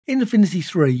In Affinity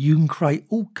 3, you can create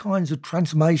all kinds of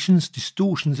transformations,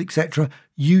 distortions, etc.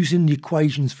 using the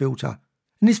equations filter.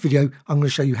 In this video, I'm going to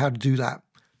show you how to do that.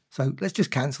 So let's just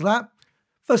cancel that.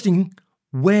 First thing,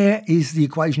 where is the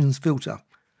equations filter?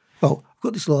 Well, I've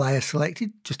got this layer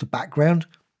selected, just a background.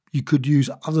 You could use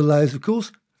other layers, of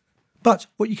course. But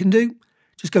what you can do,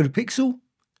 just go to Pixel,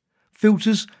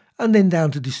 Filters, and then down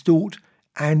to Distort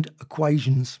and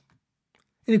Equations.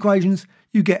 In Equations,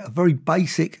 you get a very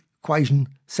basic equation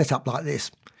set up like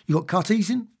this. You've got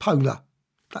Cartesian, polar.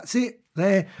 That's it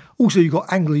there. Also, you've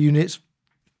got angular units.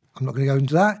 I'm not going to go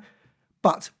into that.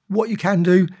 But what you can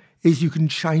do is you can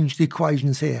change the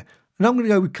equations here. And I'm going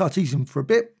to go with Cartesian for a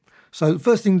bit. So the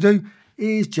first thing to do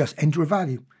is just enter a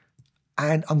value.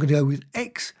 And I'm going to go with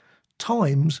x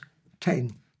times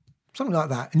 10. Something like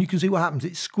that. And you can see what happens.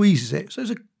 It squeezes it. So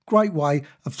it's a great way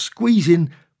of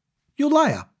squeezing your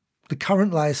layer. The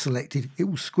current layer selected, it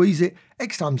will squeeze it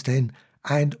x times 10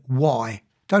 and y.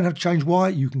 Don't have to change y,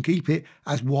 you can keep it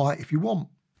as y if you want.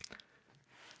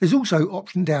 There's also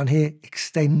option down here,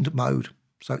 extend mode.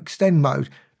 So extend mode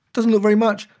doesn't look very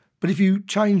much, but if you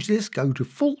change this, go to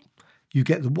full, you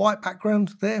get the white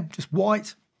background there, just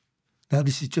white. Now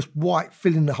this is just white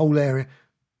filling the whole area.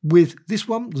 With this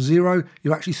one, the 0,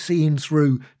 you're actually seeing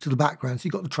through to the background, so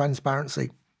you've got the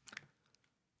transparency.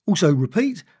 Also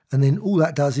repeat, and then all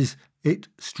that does is it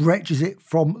stretches it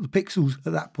from the pixels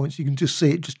at that point, so you can just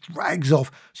see it just drags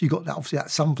off. So you've got that, obviously that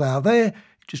sunflower there, it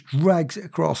just drags it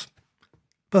across.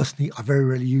 Personally, I very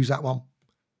rarely use that one.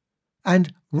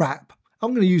 And wrap.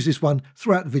 I'm going to use this one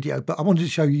throughout the video, but I wanted to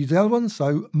show you the other one.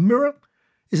 So mirror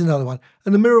is another one.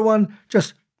 And the mirror one,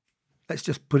 let's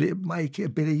just make it a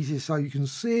bit easier so you can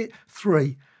see it.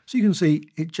 3. So you can see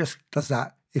it just does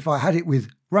that. If I had it with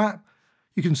wrap,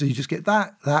 you can see you just get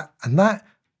that, that, and that.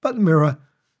 But the mirror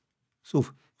sort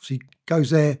of obviously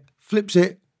goes there, flips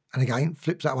it, and again,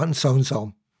 flips that one, and so on and so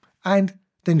on. And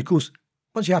then, of course,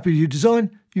 once you're happy with your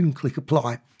design, you can click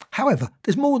apply. However,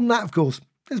 there's more than that, of course.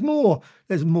 There's more.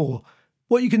 There's more.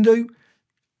 What you can do,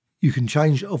 you can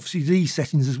change, obviously, these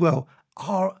settings as well.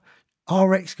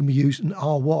 RX can be used and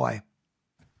RY.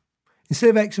 Instead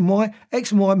of X and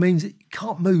Y means that you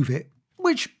can't move it,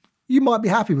 which you might be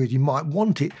happy with. You might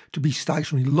want it to be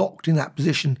stationary, locked in that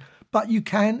position, but you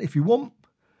can, if you want,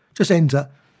 just enter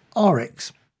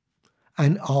RX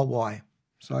and RY.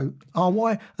 So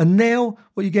RY, and now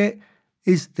what you get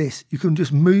is this. You can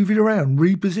just move it around,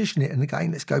 reposition it, and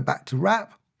again, let's go back to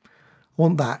wrap. I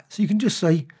want that. So you can just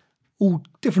see all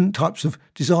different types of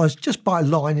designs just by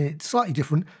lining it slightly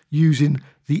different using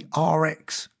the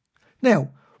RX.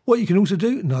 Now, what you can also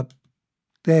do, and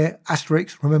there,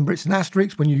 asterisk, remember it's an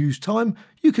asterisk when you use time.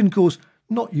 You can, of course,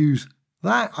 not use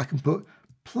that. I can put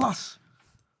plus,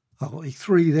 I've got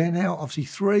 3 there now, obviously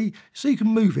 3, so you can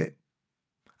move it.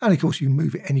 And of course you can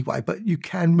move it anyway, but you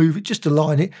can move it, just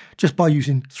align it, just by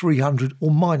using 300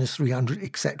 or minus 300,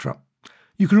 etc.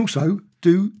 You can also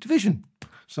do division.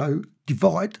 So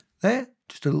divide there,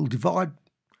 just a little divide,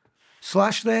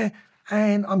 slash there,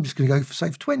 and I'm just going to go for,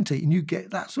 say, for 20, and you get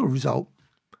that sort of result.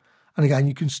 And again,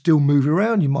 you can still move it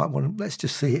around. You might want to, let's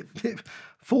just see it,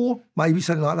 4, maybe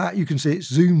something like that. You can see it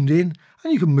zoomed in,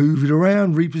 and you can move it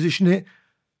around, reposition it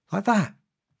like that.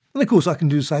 And of course, I can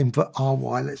do the same for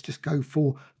RY. Let's just go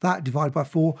for that divided by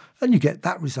 4, and you get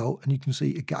that result. And you can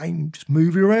see, again, just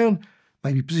move it around,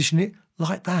 maybe position it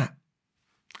like that.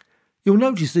 You'll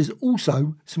notice there's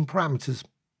also some parameters.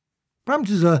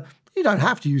 Parameters are, you don't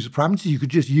have to use the parameters. You could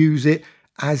just use it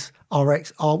as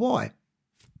RX, RY.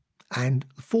 And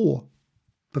 4,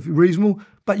 perfectly reasonable,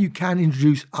 but you can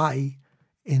introduce A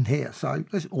in here. So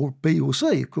or B or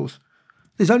C, of course.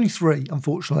 There's only 3,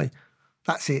 unfortunately.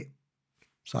 That's it.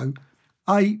 So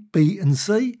A, B, and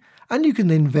C, and you can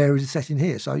then vary the setting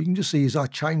here. So you can just see as I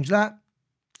change that,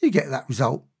 you get that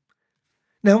result.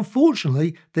 Now,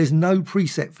 unfortunately, there's no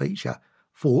preset feature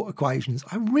for equations.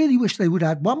 I really wish they would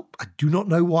add one. I do not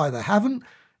know why they haven't.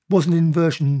 Wasn't in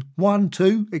version 1,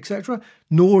 2, etc.,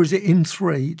 nor is it in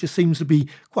 3. It just seems to be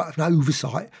quite an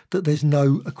oversight that there's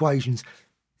no equations.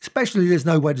 Especially there's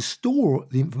no way to store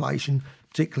the information,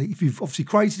 particularly if you've obviously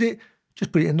created it,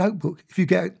 just put it in a notebook. If you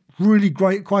get a really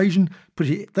great equation, put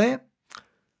it there.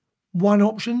 One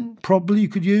option probably you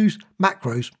could use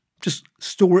macros. Just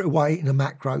store it away in a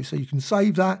macro so you can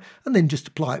save that and then just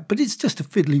apply it. But it's just a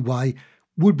fiddly way.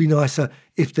 Would be nicer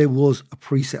if there was a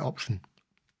preset option.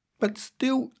 But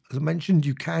still, as I mentioned,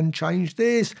 you can change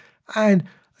this. And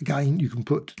again, you can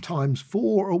put times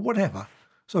 4 or whatever.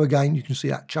 So again, you can see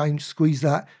that change, squeeze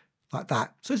that like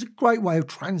that. So it's a great way of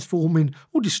transforming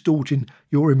or distorting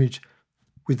your image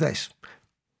with this.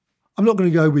 I'm not going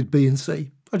to go with B and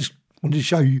C. I just wanted to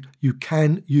show you, you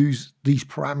can use these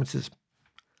parameters.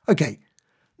 Okay,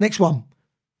 next one,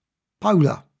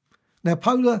 polar. Now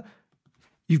polar,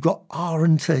 you've got R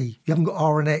and T. You haven't got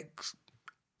R and X,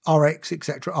 RX,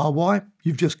 etc., RY.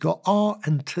 You've just got R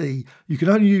and T. You can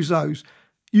only use those.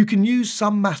 You can use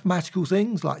some mathematical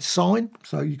things like sine.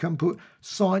 So you can put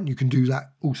sine. You can do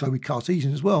that also with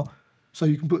Cartesian as well. So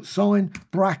you can put sine,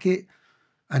 bracket,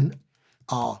 and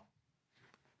R.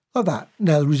 Like that.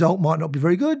 Now the result might not be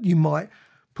very good. You might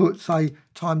put, say,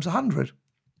 times 100.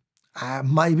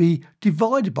 Maybe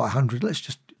divided by 100. Let's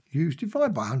just use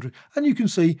divide by 100. And you can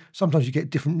see sometimes you get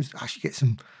different, actually get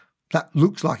some, that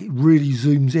looks like it really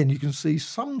zooms in. You can see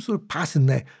some sort of pattern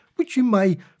there, which you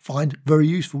may find very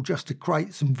useful just to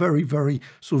create some very, very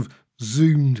sort of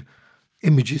zoomed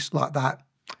images like that.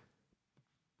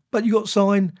 But you got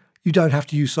sine. You don't have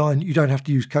to use sine, you don't have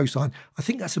to use cosine. I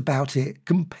think that's about it.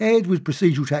 Compared with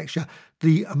procedural texture,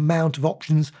 the amount of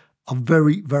options are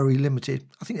very, very limited.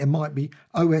 I think there might be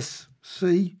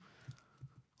OSC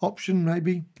option,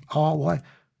 maybe, RY.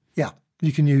 Yeah,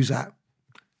 you can use that.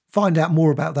 Find out more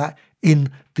about that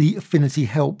in the Affinity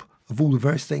help of all the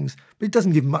various things, but it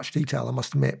doesn't give much detail, I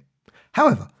must admit.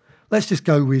 However, let's just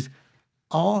go with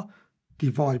R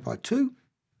divided by 2,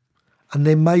 and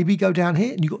then maybe go down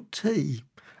here and you've got T.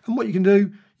 And what you can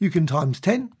do, you can times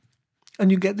 10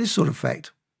 and you get this sort of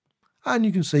effect. And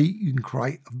you can see you can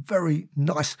create a very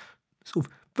nice, sort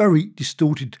of very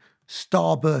distorted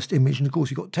starburst image. And of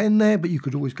course you've got 10 there, but you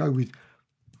could always go with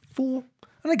 4.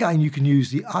 And again, you can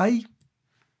use the A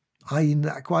in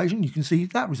that equation. You can see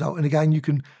that result. And again, you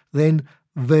can then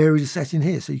vary the setting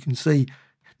here. So you can see,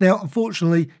 now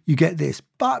unfortunately you get this,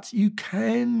 but you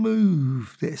can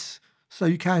move this. So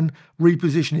you can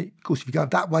reposition it. Of course, if you go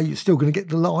that way, you're still going to get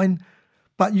the line,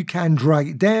 but you can drag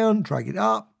it down, drag it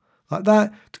up like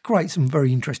that to create some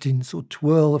very interesting sort of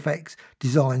twirl effects,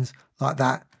 designs like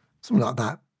that, something like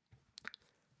that.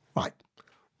 Right.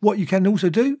 What you can also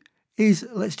do is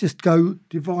let's just go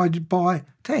divided by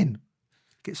 10,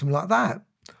 get something like that.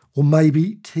 Or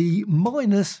maybe T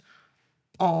minus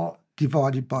R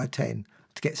divided by 10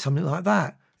 to get something like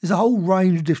that. There's a whole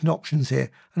range of different options here.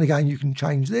 And again, you can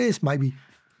change this, maybe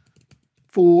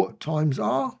 4 times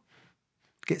R,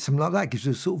 get something like that. It gives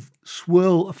you a sort of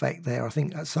swirl effect there. I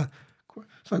think that's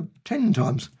so 10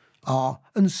 times R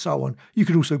and so on. You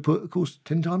can also put, of course,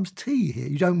 10 times T here.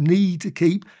 You don't need to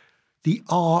keep the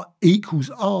R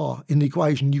equals R in the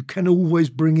equation. You can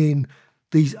always bring in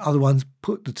these other ones,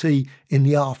 put the T in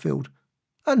the R field.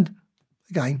 And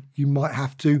again, you might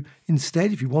have to,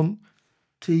 instead, if you want,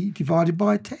 T divided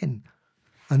by 10.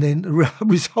 And then the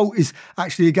result is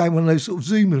actually, again, one of those sort of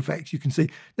zoom effects you can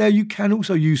see. Now, you can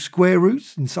also use square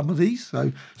roots in some of these.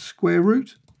 So square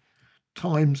root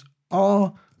times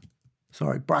R,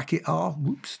 sorry, bracket R.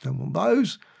 Whoops, don't want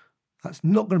those. That's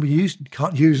not going to be used. You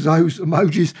can't use those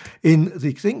emojis in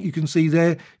the thing. You can see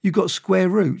there, you've got square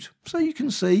root. So you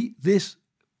can see this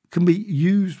can be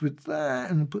used with that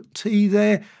and put T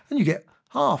there, and you get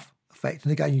half effect.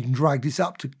 And again, you can drag this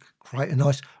up to create a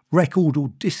nice record or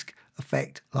disc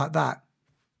effect like that.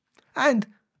 And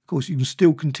of course, you can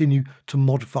still continue to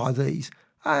modify these.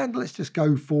 And let's just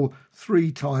go for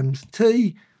 3 times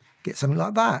T, get something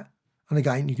like that. And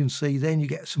again, you can see then you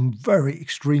get some very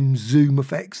extreme zoom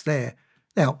effects there.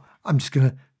 Now, I'm just going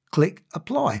to click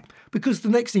apply, because the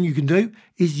next thing you can do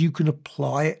is you can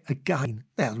apply it again.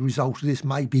 Now, the result of this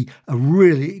may be a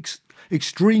really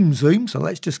extreme zoom. So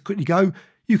let's just quickly go.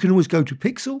 You can always go to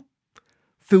pixel,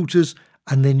 filters,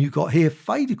 and then you've got here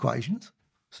fade equations.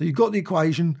 So you've got the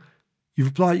equation, you've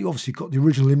applied, you obviously got the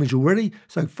original image already.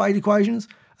 So fade equations,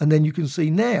 and then you can see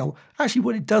now, actually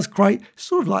what it does create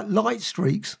sort of like light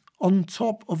streaks on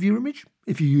top of your image.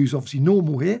 If you use obviously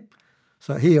normal here.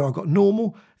 So here I've got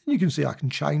normal, and you can see I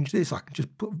can change this. I can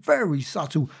just put very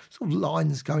subtle sort of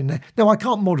lines going there. Now I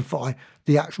can't modify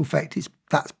the actual effect.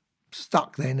 That's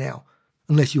stuck there now,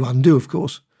 unless you undo, of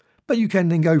course. But you can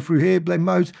then go through here, blend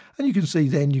modes, and you can see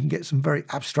then you can get some very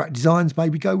abstract designs,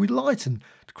 maybe go with lighten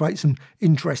to create some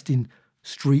interesting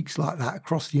streaks like that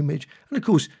across the image. And of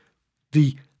course,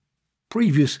 the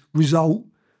previous result,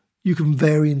 you can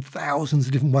vary in thousands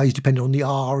of different ways depending on the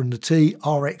R and the T,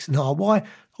 RX and RY.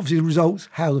 Obviously the results,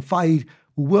 how the fade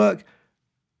will work,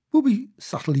 will be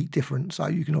subtly different. So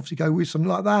you can obviously go with something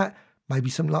like that, maybe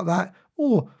something like that,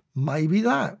 or maybe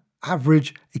that,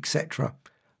 average, etc.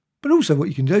 But also what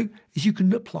you can do is you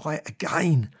can apply it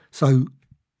again. So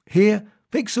here,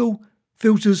 pixel,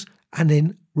 filters, and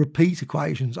then repeat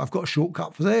equations. I've got a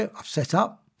shortcut for there, I've set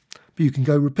up, but you can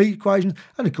go repeat equations.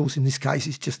 And of course, in this case,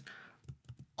 it's just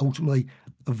ultimately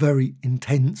a very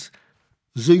intense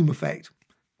zoom effect.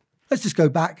 Let's just go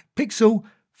back, pixel,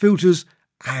 filters,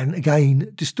 and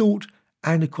again, distort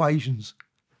and equations.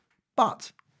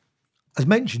 But as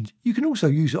mentioned, you can also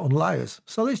use it on layers.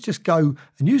 So let's just go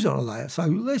and use it on a layer. So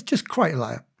let's just create a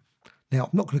layer. Now,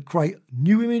 I'm not going to create a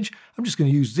new image. I'm just going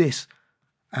to use this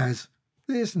as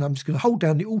this, and I'm just going to hold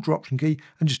down the Alt or Option key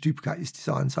and just duplicate this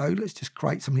design. So let's just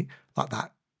create something like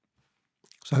that.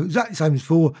 So exactly the same as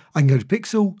before. I can go to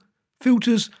Pixel,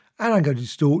 Filters, and I can go to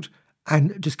Distort,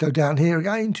 and just go down here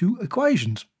again to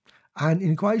Equations. And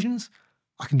in Equations,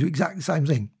 I can do exactly the same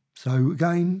thing. So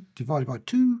again, divided by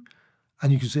 2,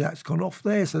 and you can see that's gone off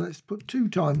there. So let's put 2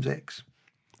 times x.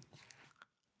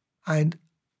 And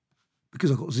because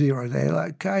I've got 0 there,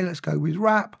 okay, let's go with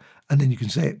wrap, and then you can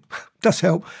see it does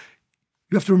help.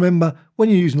 You have to remember when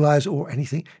you're using layers or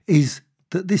anything is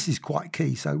that this is quite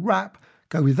key. So wrap,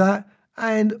 go with that,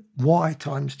 and y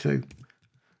times 2.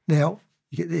 Now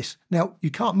you get this. Now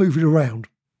you can't move it around.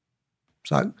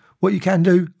 So what you can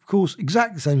do, of course,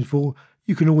 exactly the same as before,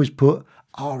 you can always put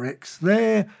rx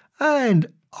there and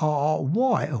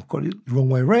ry. Oh, got it the wrong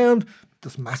way around.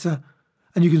 Doesn't matter.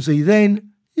 And you can see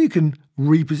then you can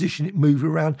reposition it, move it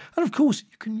around. And of course,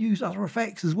 you can use other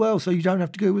effects as well. So you don't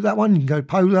have to go with that one. You can go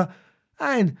polar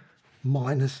and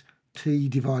minus t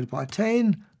divided by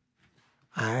 10.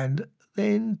 And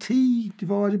then t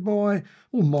divided by,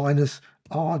 or minus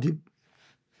r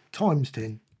times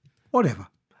 10. Whatever.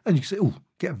 And you can see, oh,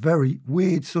 get a very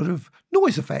weird sort of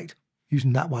noise effect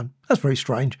using that one. That's very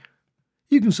strange.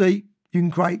 You can see you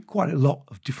can create quite a lot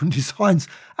of different designs,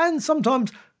 and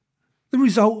sometimes the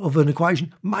result of an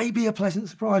equation may be a pleasant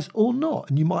surprise or not.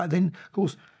 And you might then, of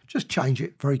course, just change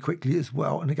it very quickly as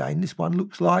well. And again, this one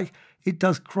looks like it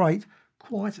does create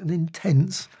quite an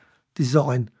intense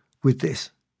design with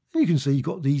this. And you can see you've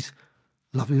got these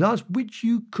lovely lines, which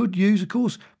you could use, of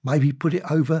course, maybe put it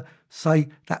over, say,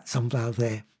 that sunflower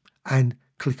there, and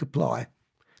click apply.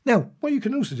 Now, what you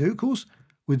can also do, of course,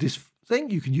 with this thing,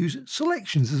 you can use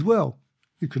selections as well.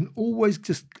 You can always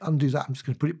just undo that. I'm just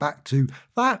going to put it back to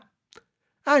that.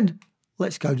 And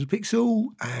let's go to the pixel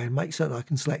and make certain I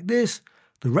can select this,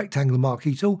 the rectangular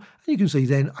marquee tool. And you can see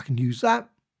then I can use that,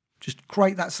 just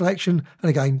create that selection. And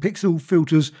again, pixel,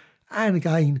 filters, and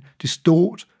again,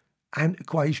 distort and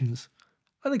equations.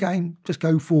 And again, just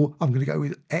go for, I'm going to go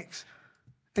with x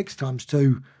times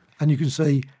 2. And you can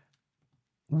see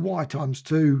y times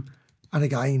 2. And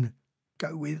again,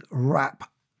 go with wrap.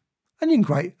 And you can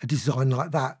create a design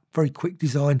like that, very quick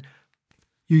design,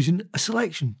 using a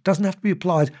selection. Doesn't have to be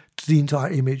applied to the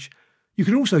entire image. You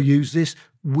can also use this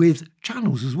with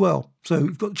channels as well. So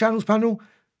you've got the channels panel.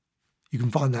 You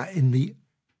can find that in the,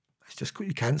 let's just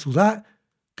quickly cancel that.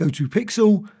 Go to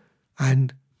pixel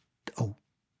and,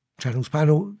 channels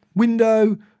panel,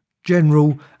 window,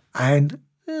 general, and,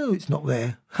 oh, it's not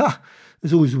there. Ha!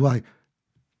 There's always a way.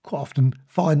 Quite often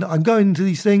find that I'm going into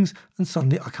these things and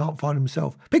suddenly I can't find them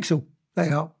myself. Pixel, there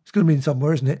you are. It's going to be in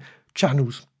somewhere, isn't it?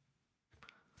 Channels.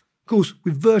 Of course,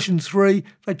 with version 3,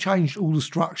 they changed all the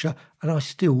structure and I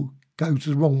still go to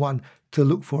the wrong one to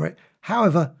look for it.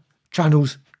 However,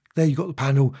 channels, there you've got the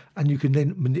panel and you can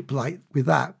then manipulate with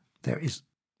that. There it is.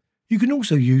 You can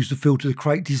also use the filter to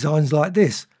create designs like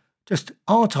this. Just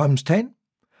r times 10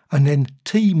 and then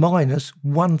t minus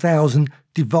 1000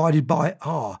 divided by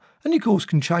r. And you, of course,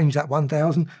 can change that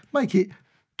 1000, make it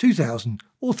 2000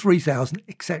 or 3000,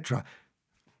 etc.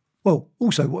 Well,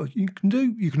 also what you can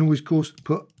do, you can always, of course,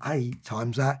 put a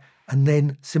times that and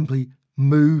then simply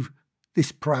move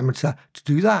this parameter to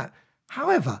do that.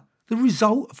 However, the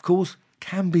result, of course,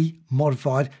 can be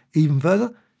modified even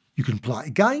further. You can apply it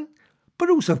again, but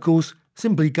also, of course,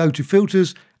 simply go to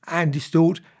filters and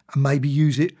distort and maybe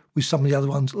use it with some of the other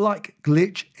ones like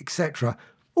glitch, etc.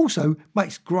 Also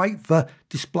makes great for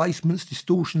displacements,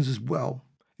 distortions as well.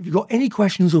 If you've got any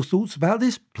questions or thoughts about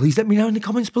this, please let me know in the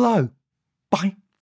comments below. Bye.